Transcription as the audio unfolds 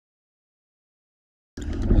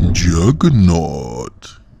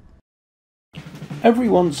Juggernaut. Every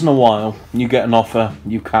once in a while you get an offer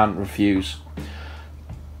you can't refuse.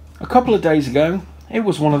 A couple of days ago it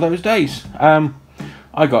was one of those days. I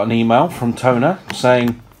got an email from TONOR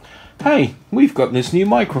saying, hey, we've got this new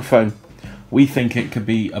microphone. We think it could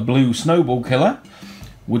be a Blue SNOWBALL Killer.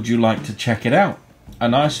 Would you like to check it out?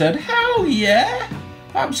 And I said, hell yeah,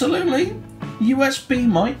 absolutely.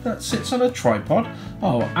 USB mic that sits on a tripod.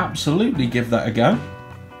 I'll absolutely give that a go.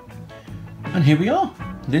 And here we are.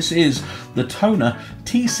 This is the TONOR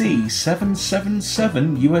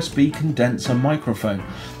TC-777 USB condenser microphone.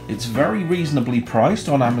 It's very reasonably priced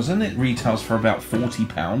on Amazon. It retails for about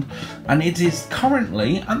 £40, and it is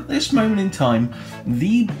currently, at this moment in time,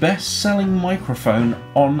 the best-selling microphone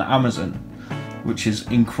on Amazon, which is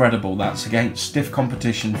incredible. That's against stiff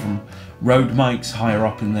competition from Rode mics higher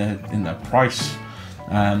up in the price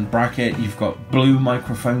bracket. You've got Blue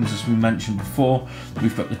microphones, as we mentioned before.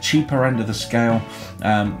 We've got the cheaper end of the scale,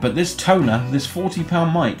 but this TONOR, this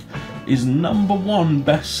 £40 mic, is #1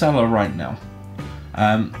 bestseller right now.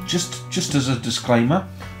 Just as a disclaimer,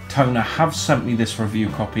 TONOR have sent me this review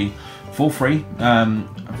copy for free,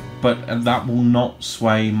 but that will not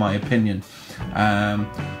sway my opinion.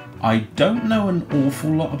 I don't know an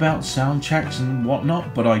awful lot about sound checks and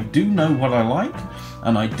whatnot, but I do know what I like,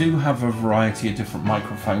 and I do have a variety of different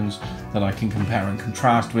microphones that I can compare and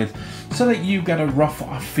contrast with, so that you get a rough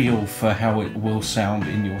feel for how it will sound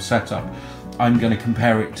in your setup. I'm going to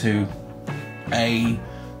compare it to a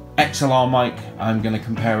XLR mic, I'm going to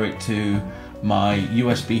compare it to my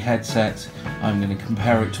USB headset, I'm going to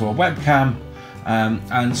compare it to a webcam,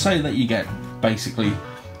 and so that you get basically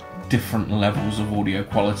different levels of audio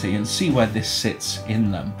quality and see where this sits in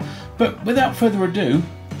them. But without further ado,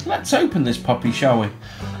 let's open this puppy, shall we?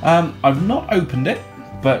 I've not opened it,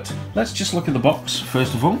 but let's just look at the box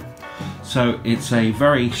first of all. So it's a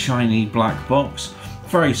very shiny black box,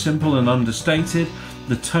 very simple and understated.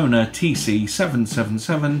 The TONOR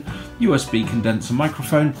TC-777 USB condenser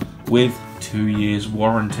microphone with 2 years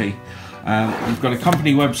warranty. We've got a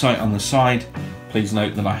company website on the side. Please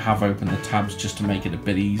note that I have opened the tabs just to make it a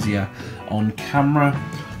bit easier on camera.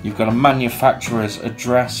 You've got a manufacturer's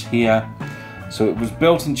address here. So it was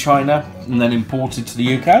built in China and then imported to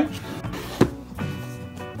the UK.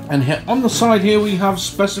 And here on the side here we have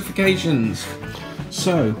specifications.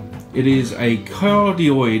 So it is a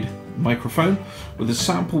cardioid microphone with a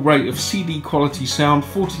sample rate of CD quality sound,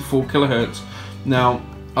 44 kilohertz. Now,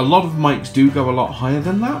 a lot of mics do go a lot higher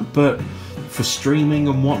than that, but for streaming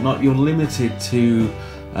and whatnot, you're limited to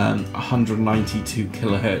 192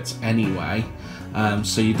 kilohertz anyway,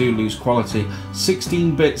 so you do lose quality.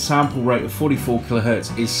 16-bit sample rate of 44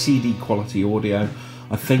 kilohertz is CD quality audio.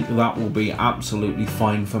 I think that will be absolutely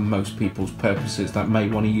fine for most people's purposes that may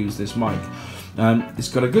want to use this mic. It's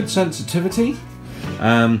got a good sensitivity.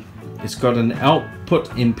 It's got an output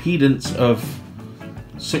impedance of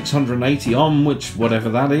 680 ohm, which whatever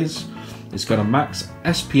that is. It's got a max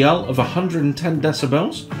SPL of 110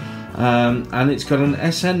 decibels, and it's got an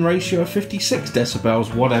SN ratio of 56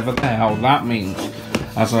 decibels, whatever the hell that means.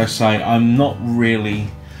 As I say, I'm not really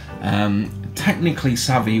technically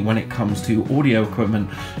savvy when it comes to audio equipment.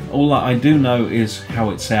 All that I do know is how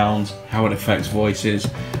it sounds, how it affects voices,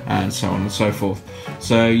 and so on and so forth.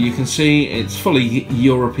 So you can see it's fully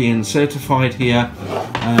European certified here,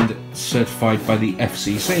 and certified by the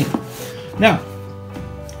FCC. Now,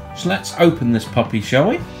 so let's open this puppy, shall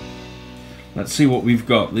we? Let's see what we've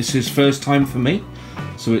got. This is first time for me,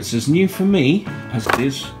 so it's as new for me as it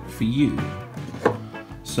is for you.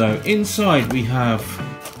 So inside we have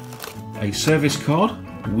a service card.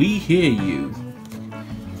 We hear you,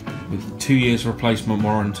 with 2 years replacement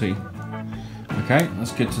warranty. Okay,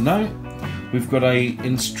 that's good to know. We've got a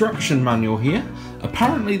instruction manual here.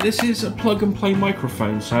 Apparently this is a plug and play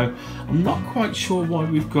microphone, so I'm not quite sure why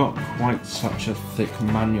we've got quite such a thick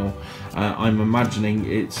manual. I'm imagining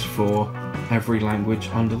it's for every language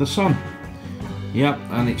under the sun. Yep,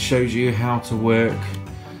 and it shows you how to work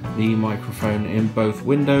the microphone in both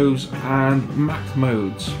Windows and Mac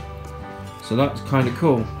modes. So that's kind of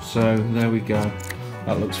cool. So there we go.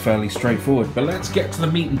 That looks fairly straightforward. But let's get to the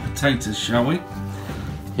meat and potatoes, shall we?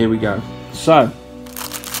 Here we go. So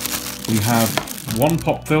we have one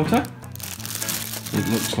pop filter. It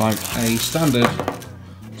looks like a standard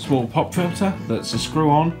small pop filter that's a screw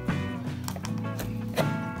on.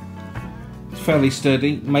 It's fairly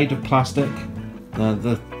sturdy, made of plastic.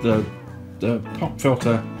 The pop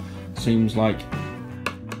filter seems like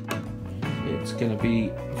it's going to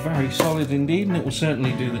be very solid indeed, and it will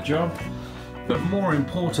certainly do the job. But more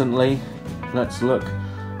importantly, let's look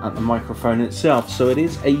at the microphone itself. So it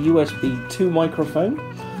is a USB 2 microphone.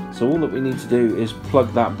 So all that we need to do is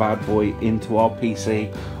plug that bad boy into our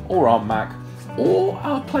PC or our Mac or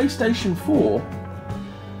our PlayStation 4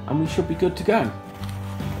 and we should be good to go.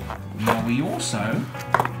 Now we also,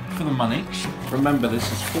 for the money, remember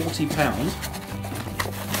this is £40,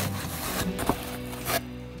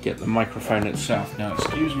 get the microphone itself. Now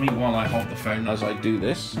excuse me while I hold the phone as I do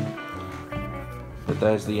this, but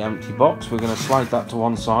there's the empty box. We're going to slide that to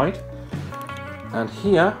one side, and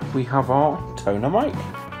here we have our Tonor mic.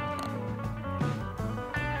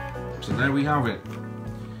 So there we have it.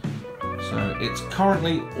 So it's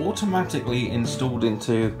currently automatically installed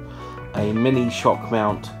into a mini shock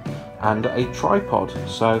mount and a tripod.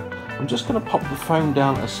 So I'm just going to pop the phone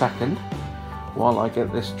down a second while I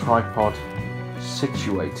get this tripod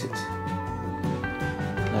situated.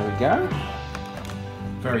 There we go.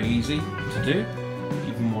 Very easy to do,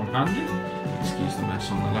 even one-handed. Excuse the mess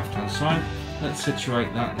on the left-hand side. Let's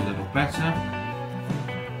situate that a little better.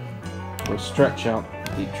 We'll stretch out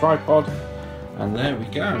the tripod, and there we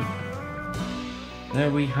go. There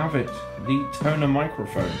we have it, the Tonor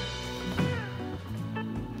microphone.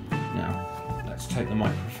 Now, let's take the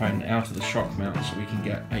microphone out of the shock mount so we can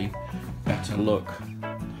get a better look.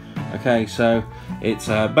 Okay, so it's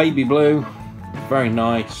baby blue, very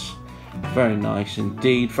nice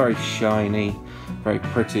indeed, very shiny, very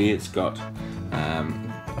pretty. It's got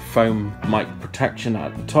a foam mic protection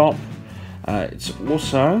at the top. It's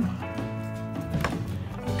also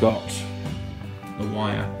got the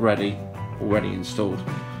wire already installed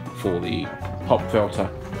for the pop filter.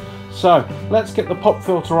 So let's get the pop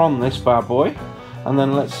filter on this bad boy and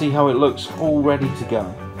then let's see how it looks all ready to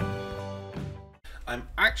go. I'm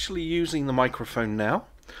actually using the microphone now.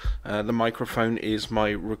 The microphone is my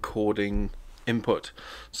recording input,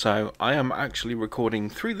 so I am actually recording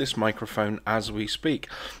through this microphone as we speak.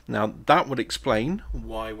 Now that would explain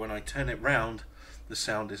why when I turn it round the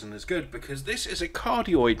sound isn't as good, because this is a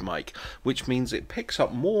cardioid mic, which means it picks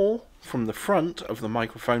up more from the front of the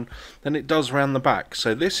microphone than it does around the back.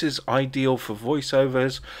 So this is ideal for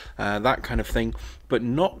voiceovers, that kind of thing, but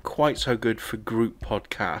not quite so good for group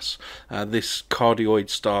podcasts. This cardioid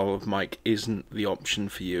style of mic isn't the option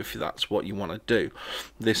for you if that's what you want to do.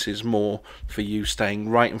 This is more for you staying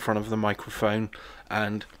right in front of the microphone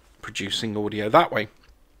and producing audio that way.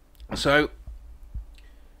 So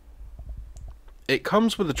it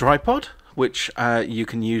comes with a tripod, which you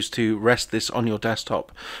can use to rest this on your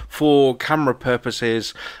desktop. For camera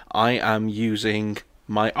purposes, I am using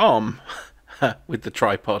my arm with the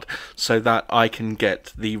tripod so that I can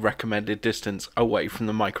get the recommended distance away from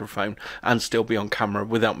the microphone and still be on camera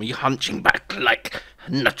without me hunching back like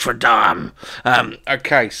Notre Dame.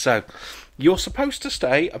 Okay, so you're supposed to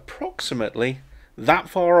stay approximately that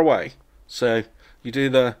far away. So you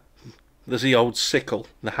do there's the old sickle,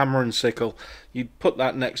 the hammer and sickle. You put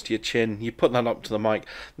that next to your chin, you put that up to the mic.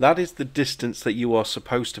 That is the distance that you are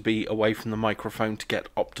supposed to be away from the microphone to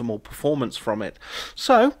get optimal performance from it.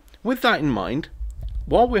 So, with that in mind,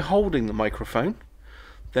 while we're holding the microphone,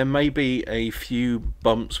 there may be a few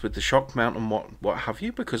bumps with the shock mount and what have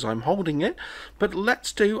you, because I'm holding it. But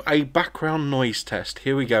let's do a background noise test.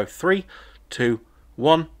 Here we go. 3, 2,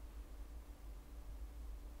 1.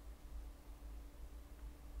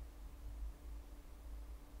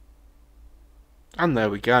 And there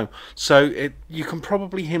we go. So you can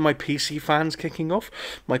probably hear my PC fans kicking off.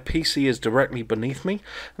 My PC is directly beneath me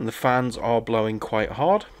and the fans are blowing quite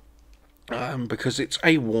hard because it's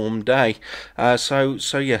a warm day. So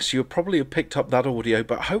yes, you'll probably have picked up that audio,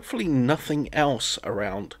 but hopefully nothing else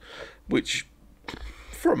around, which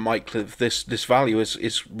for a mic of this value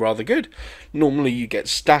is rather good. Normally you get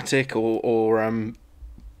static or a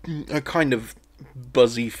kind of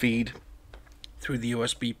buzzy feed through the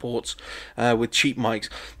USB ports with cheap mics.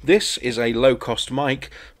 This is a low-cost mic,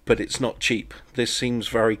 but it's not cheap. This seems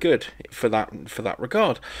very good for that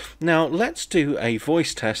regard. Now let's do a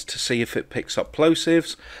voice test to see if it picks up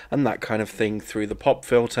plosives and that kind of thing through the pop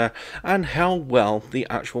filter, and how well the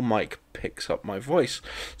actual mic picks up my voice.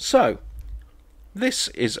 So this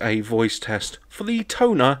is a voice test for the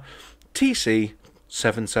TONOR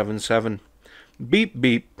TC-777. Beep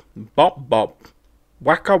beep, bop bop,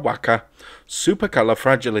 waka waka,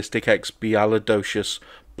 supercalifragilisticexpialidocious,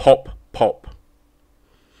 pop pop.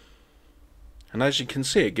 And as you can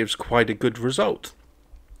see, it gives quite a good result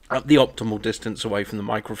at the optimal distance away from the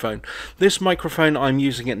microphone. This microphone I'm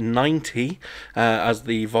using at 90 as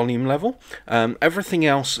the volume level. Everything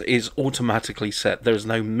else is automatically set. There's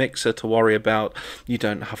no mixer to worry about. You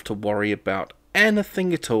don't have to worry about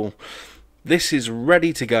anything at all. This is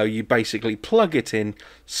ready to go. You basically plug it in,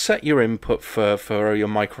 set your input for your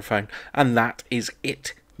microphone, and that is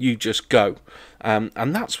it. you just go. And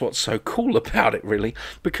that's what's so cool about it, really,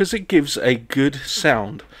 because it gives a good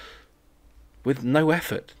sound with no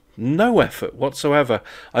effort. No effort whatsoever.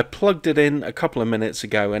 I plugged it in a couple of minutes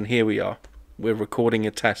ago, and here we are. We're recording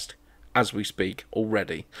a test as we speak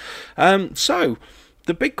already. So,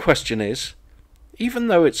 the big question is, even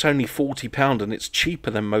though it's only £40 and it's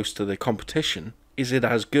cheaper than most of the competition, is it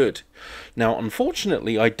as good? Now,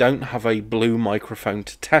 unfortunately, I don't have a Blue microphone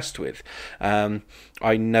to test with.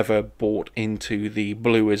 I never bought into the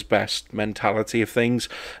Blue is best mentality of things.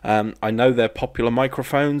 I know they're popular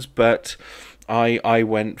microphones, but I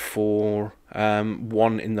went for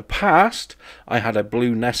one in the past. I had a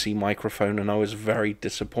Blue Nessie microphone and I was very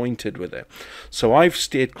disappointed with it. So I've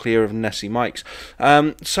steered clear of Nessie mics.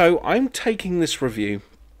 So I'm taking this review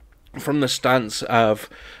from the stance of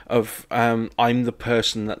I'm the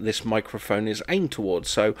person that this microphone is aimed towards.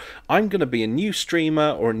 So I'm going to be a new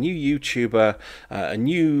streamer or a new YouTuber, a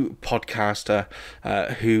new podcaster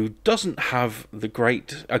who doesn't have a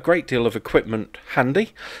great deal of equipment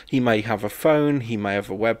handy. He may have a phone, he may have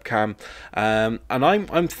a webcam, and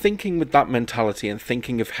I'm thinking with that mentality and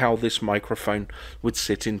thinking of how this microphone would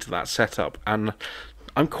sit into that setup, and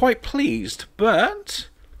I'm quite pleased. But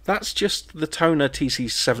that's just the TONOR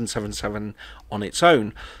TC-777 on its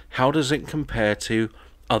own. How does it compare to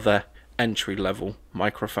other entry-level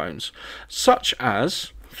microphones, such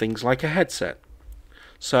as things like a headset?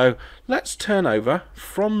 So let's turn over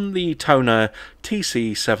from the TONOR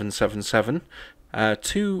TC-777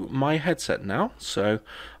 to my headset now. So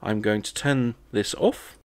I'm going to turn this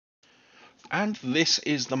off. And this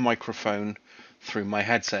is the microphone through my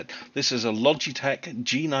headset. This is a Logitech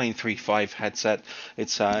G935 headset.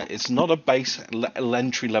 It's not a base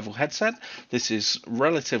entry level headset. This is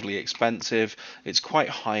relatively expensive. It's quite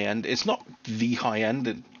high end. It's not the high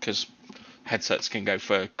end because headsets can go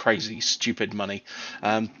for crazy stupid money,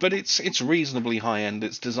 but it's reasonably high end.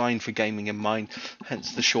 It's designed for gaming in mind,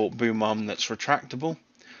 hence the short boom arm that's retractable.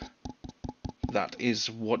 That is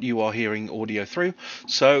what you are hearing audio through.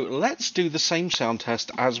 So let's do the same sound test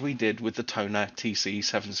as we did with the TONOR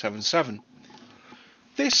TC-777.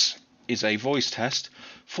 This is a voice test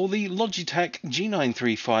for the Logitech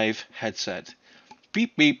G935 headset.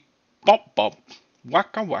 Beep beep, bop bop,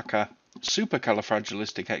 waka waka,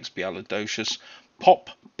 supercalifragilisticexpialidocious,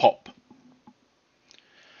 pop pop.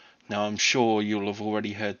 Now I'm sure you'll have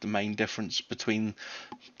already heard the main difference between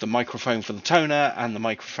the microphone for the TONOR and the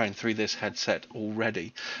microphone through this headset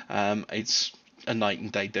already. It's a night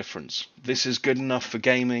and day difference. This is good enough for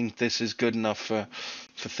gaming. This is good enough for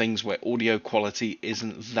things where audio quality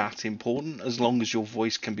isn't that important, as long as your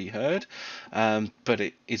voice can be heard. But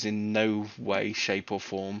it is in no way, shape or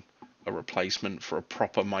form a replacement for a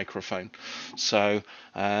proper microphone. So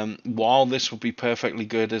while this will be perfectly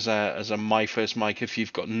good as a my first mic, if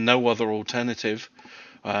you've got no other alternative,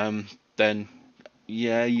 then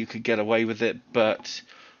yeah, you could get away with it. But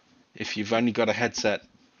if you've only got a headset,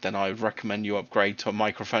 then I would recommend you upgrade to a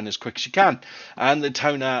microphone as quick as you can. And the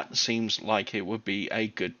TONOR seems like it would be a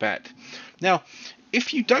good bet. Now,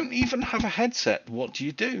 if you don't even have a headset, what do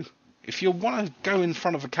you do? If you want to go in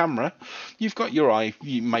front of a camera, you've got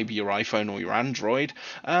maybe your iPhone or your Android,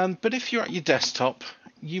 but if you're at your desktop,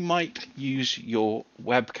 you might use your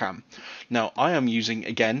webcam. Now, I am using,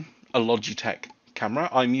 again, a Logitech camera.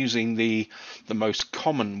 I'm using the most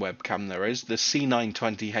common webcam there is, the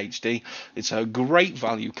C920 HD. It's a great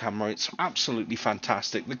value camera. It's absolutely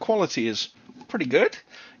fantastic. The quality is pretty good.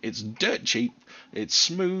 It's dirt cheap. It's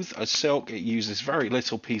smooth as silk. It uses very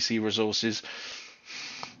little PC resources.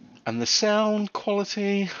 And the sound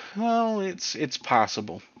quality, well, it's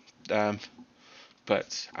passable.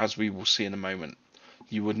 But as we will see in a moment,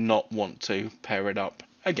 you would not want to pair it up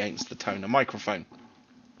against the TONOR microphone.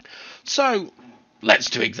 So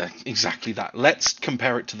let's do exactly that. Let's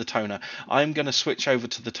compare it to the TONOR. I'm going to switch over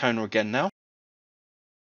to the TONOR again now.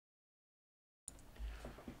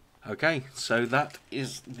 Okay, so that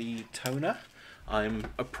is the TONOR. I'm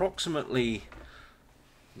approximately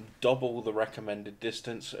double the recommended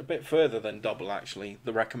distance, a bit further than double actually,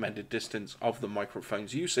 the recommended distance of the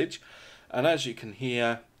microphone's usage, and as you can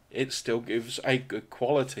hear, it still gives a good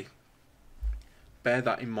quality. Bear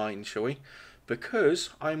that in mind, shall we?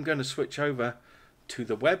 Because I'm going to switch over to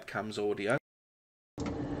the webcam's audio.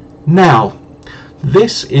 Now,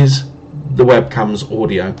 this is the webcam's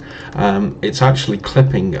audio. It's actually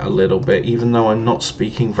clipping a little bit, even though I'm not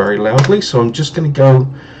speaking very loudly, so I'm just going to go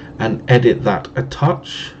and edit that a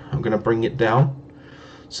touch. I'm going to bring it down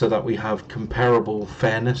so that we have comparable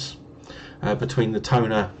fairness between the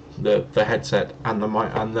TONOR, the headset, and the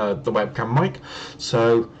webcam mic.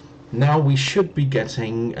 So Now we should be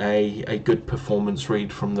getting a good performance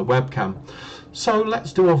read from the webcam. So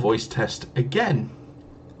let's do a voice test again.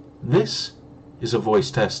 This is a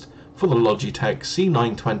voice test for the Logitech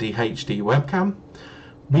C920 HD webcam.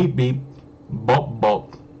 Beep beep, bop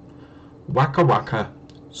bop, waka waka,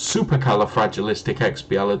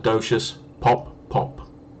 supercalifragilisticexpialidocious, pop pop.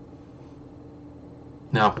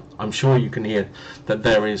 Now, I'm sure you can hear that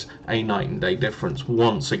there is a night and day difference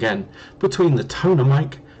once again between the toner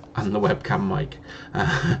mic and the webcam mic.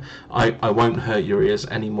 I won't hurt your ears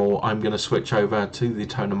anymore. I'm going to switch over to the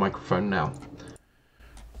toner microphone now.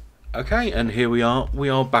 Okay, and here we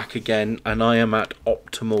are back again, and I am at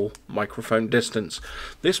optimal microphone distance.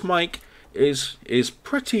 This mic is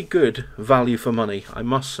pretty good value for money, I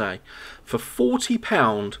must say. For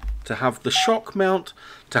 £40 to have the shock mount,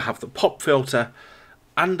 to have the pop filter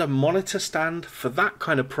and a monitor stand for that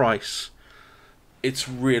kind of price, it's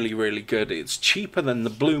really, really good. It's cheaper than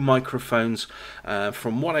the Blue microphones.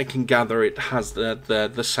 From what I can gather, it has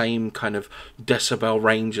the same kind of decibel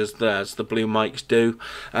range as the Blue mics do.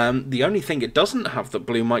 The only thing it doesn't have that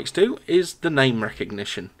Blue mics do is the name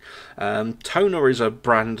recognition. Tonor is a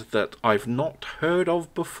brand that I've not heard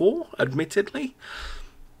of before, admittedly,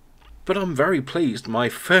 but I'm very pleased. My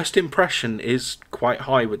first impression is quite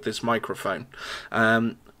high with this microphone.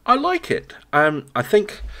 I like it. I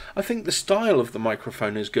think the style of the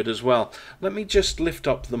microphone is good as well. Let me just lift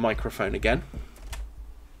up the microphone again.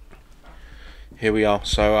 Here we are.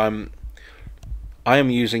 So I am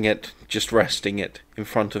using it, just resting it in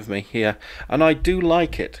front of me here, and I do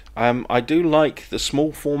like it. I do like the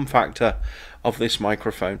small form factor of this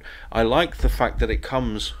microphone. I like the fact that it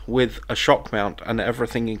comes with a shock mount and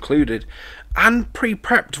everything included, and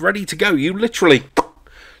pre-prepped, ready to go. You literally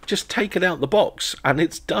just take it out the box and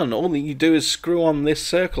it's done. All that you do is screw on this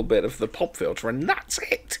circle bit of the pop filter and that's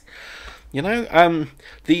it. You know,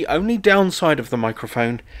 the only downside of the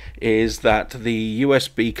microphone is that the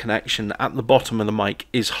USB connection at the bottom of the mic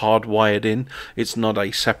is hardwired in. It's not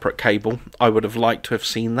a separate cable. I would have liked to have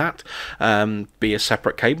seen that be a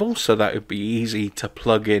separate cable, so that it would be easy to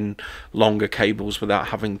plug in longer cables without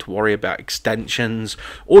having to worry about extensions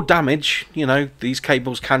or damage. You know, these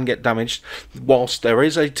cables can get damaged. Whilst there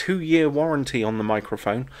is a 2-year warranty on the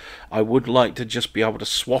microphone, I would like to just be able to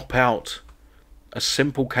swap out a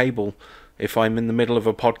simple cable if I'm in the middle of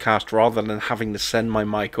a podcast, rather than having to send my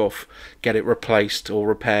mic off, get it replaced or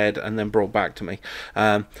repaired and then brought back to me.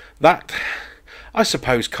 That, I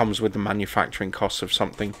suppose, comes with the manufacturing costs of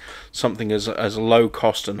something as low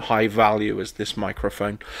cost and high value as this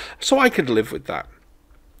microphone. So I could live with that.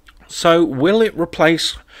 So will it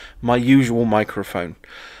replace my usual microphone?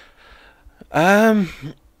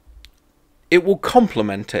 It will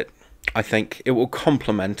complement it. I think it will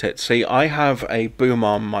complement it. See, I have a boom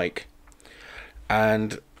arm mic,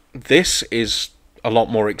 and this is a lot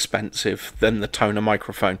more expensive than the Tonor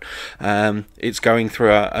microphone. It's going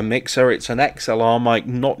through a mixer. It's an XLR mic,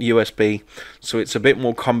 not USB, so it's a bit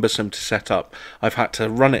more cumbersome to set up. I've had to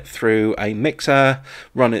run it through a mixer,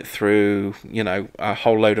 run it through, you know, a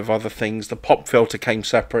whole load of other things. The pop filter came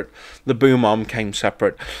separate, the boom arm came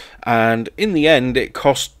separate, and in the end it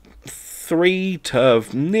cost 3 to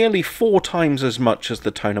nearly 4 times as much as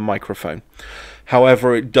the Tonor microphone.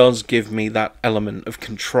 However, it does give me that element of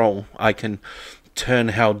control. I can turn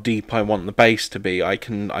how deep I want the bass to be. I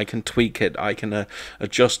can tweak it. I can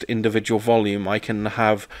adjust individual volume. I can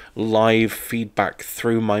have live feedback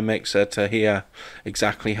through my mixer to hear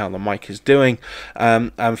exactly how the mic is doing.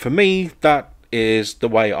 And for me, that is the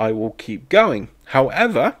way I will keep going.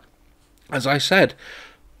 However, as I said,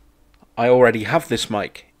 I already have this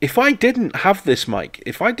mic. If I didn't have this mic,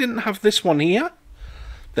 if I didn't have this one here,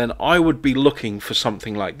 then I would be looking for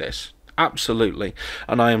something like this. Absolutely.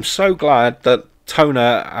 And I am so glad that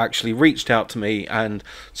Tonor actually reached out to me and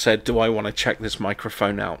said, do I want to check this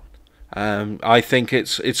microphone out? I think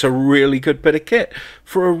it's a really good bit of kit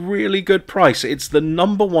for a really good price. It's the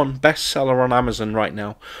 #1 bestseller on Amazon right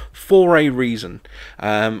now for a reason.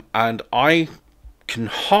 And I can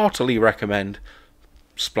heartily recommend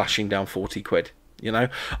splashing down 40 quid. You know,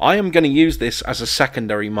 I am going to use this as a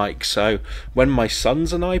secondary mic, so when my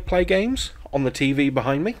sons and I play games on the TV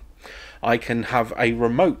behind me, I can have a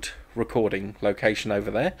remote recording location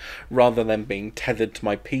over there rather than being tethered to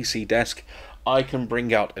my PC desk. I can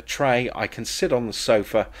bring out a tray, I can sit on the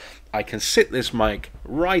sofa, I can sit this mic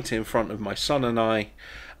right in front of my son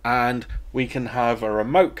and we can have a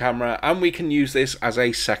remote camera, and we can use this as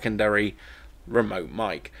a secondary remote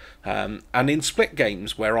mic. And in split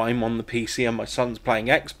games where I'm on the PC and my son's playing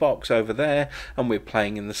Xbox over there and we're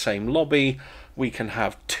playing in the same lobby, we can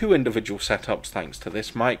have 2 individual setups thanks to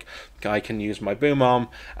this mic. I can use my boom arm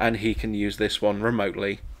and he can use this one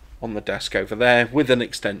remotely on the desk over there with an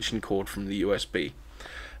extension cord from the USB.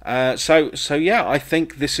 So yeah, I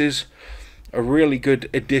think this is a really good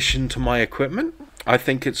addition to my equipment. I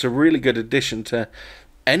think it's a really good addition to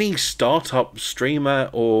any startup streamer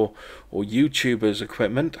or YouTuber's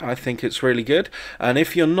equipment. I think it's really good. And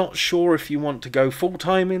if you're not sure if you want to go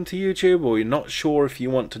full-time into YouTube, or you're not sure if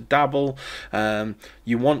you want to dabble,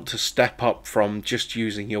 you want to step up from just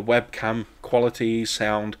using your webcam quality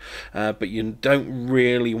sound, but you don't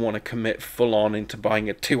really want to commit full-on into buying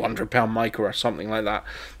a £200 mic or something like that,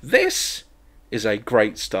 this is a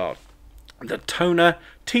great start. The TONOR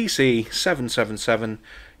TC-777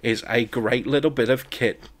 is a great little bit of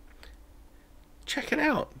kit. Check it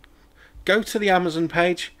out. Go to the Amazon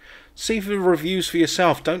page, see the reviews for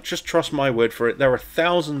yourself. Don't just trust my word for it. There are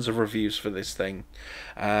thousands of reviews for this thing,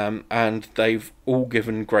 and they've all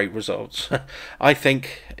given great results. I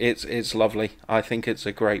think it's lovely. I think it's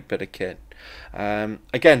a great bit of kit.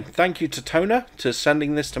 Again, thank you to TONOR for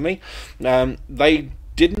sending this to me. They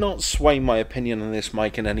did not sway my opinion on this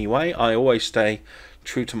mic in any way. I always stay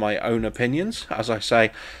true to my own opinions. As I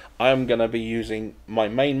say, I am going to be using my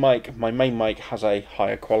main mic. My main mic has a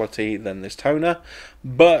higher quality than this TONOR,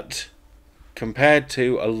 but compared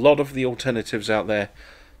to a lot of the alternatives out there,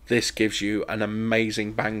 this gives you an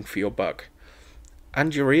amazing bang for your buck.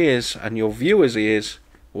 And your ears and your viewers' ears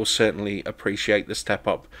will certainly appreciate the step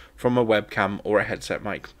up from a webcam or a headset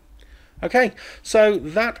mic. Okay, so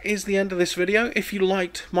that is the end of this video. If you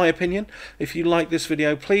liked my opinion, if you like this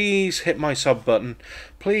video, please hit my sub button.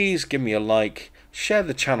 Please give me a like. Share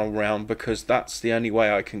the channel around, because that's the only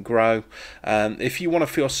way I can grow. If you want to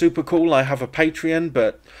feel super cool, I have a Patreon,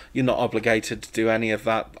 but you're not obligated to do any of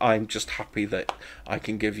that. I'm just happy that I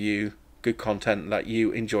can give you good content that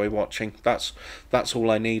you enjoy watching. That's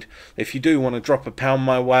all I need. If you do want to drop a pound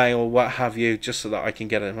my way or what have you, just so that I can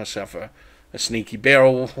get myself a sneaky beer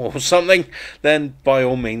or something, then by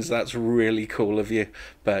all means, that's really cool of you.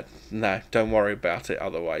 But no, don't worry about it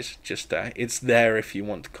otherwise. Just it's there if you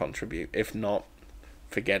want to contribute. If not,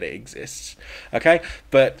 forget it exists. Okay,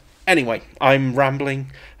 but anyway, I'm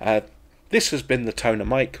rambling. This has been the TONOR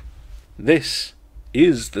mic. This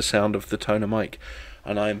is the sound of the TONOR mic,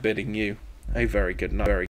 and I am bidding you a very good night.